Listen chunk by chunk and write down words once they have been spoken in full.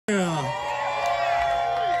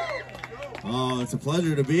Oh, it's a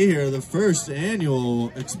pleasure to be here. The first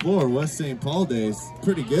annual Explore West St. Paul Days.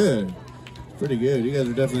 Pretty good. Pretty good. You guys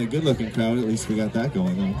are definitely a good-looking crowd. At least we got that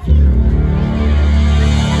going on.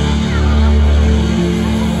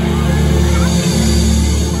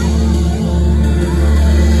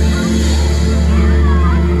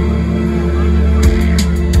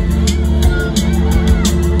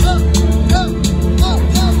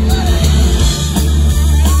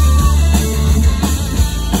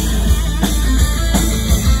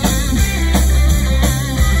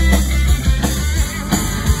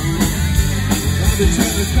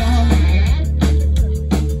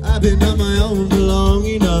 I've been on my own for long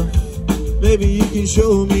enough. Maybe you can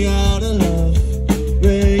show me how to love,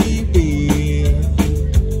 baby.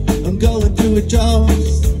 I'm going through a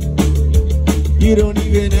jaws. You don't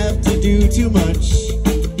even have to do too much.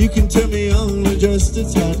 You can turn me on with just a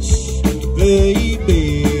touch,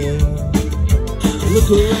 baby.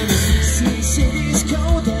 Look around, the city's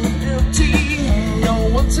cold and empty. No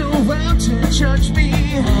one's around to judge me.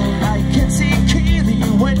 I can see clearly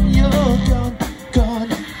when you're gone, gone,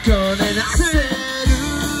 gone. And I said,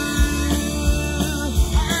 ooh,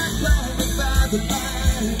 I'm blinded by the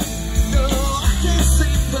light. No, I can't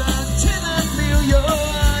sleep until I feel your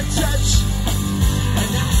touch.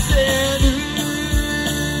 And I said, ooh,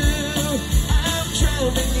 I'm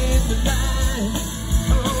drowning in the night.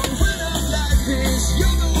 Oh, when I'm like this,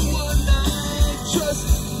 you're the one I trust.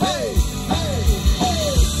 Hey, hey, hey.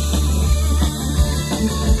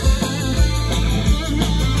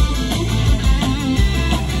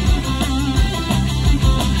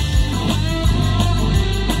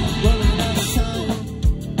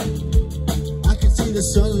 The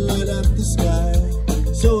sun light up the sky,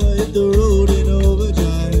 so I hit the road in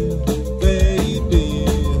overdrive, baby.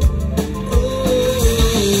 Oh,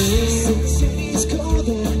 the city's cold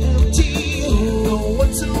and empty. No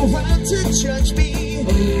one's around to judge me.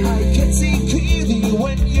 I can see clearly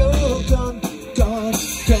when you're gone, gone,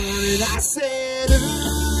 gone. And I said, ooh,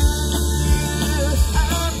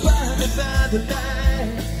 I'm blinded by the light.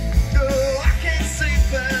 No, I can't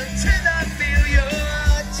sleep until I feel your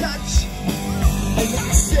touch. And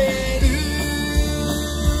I said, ooh,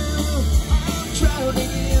 I'm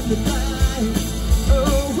drowning in the night.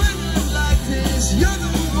 Oh, when I'm like this, you're the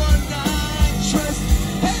one I trust.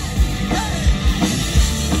 Hey, hey.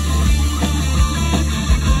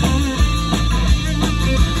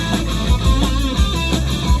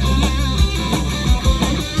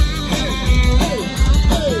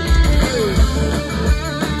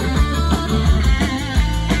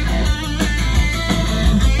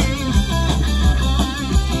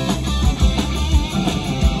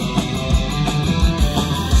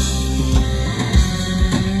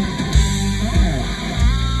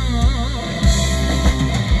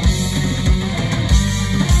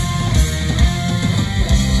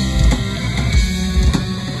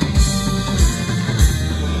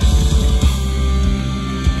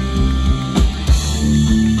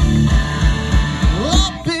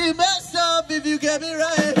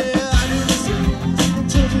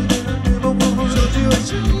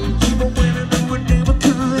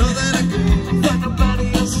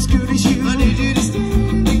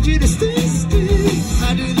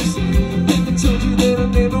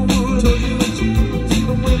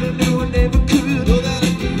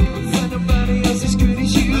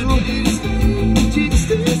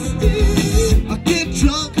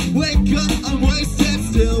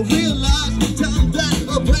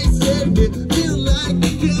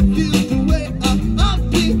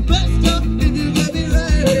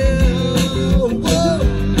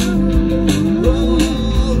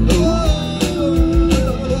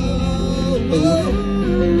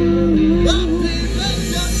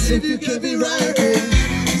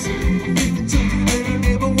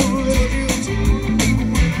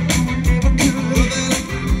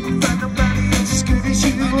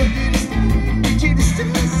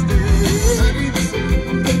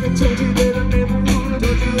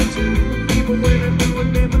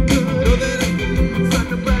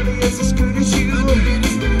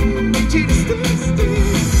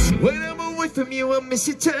 Miss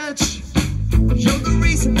your touch. You're the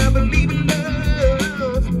reason I believe in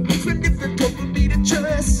love. It's been difficult for me to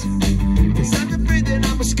trust, 'cause I'm afraid that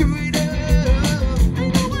I'ma screw it up.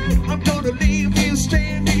 I'm gonna leave you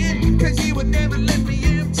stranded, 'cause you would never let me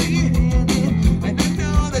empty-handed. And I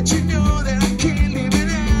know that you know that I can't live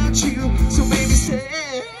without you. So baby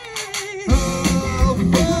say, oh, oh,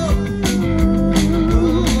 oh,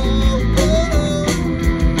 oh,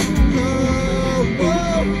 oh,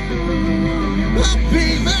 oh. I'll be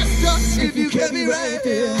messed up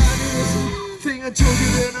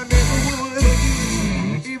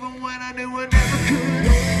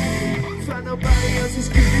just as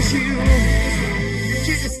good as you.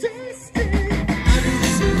 Just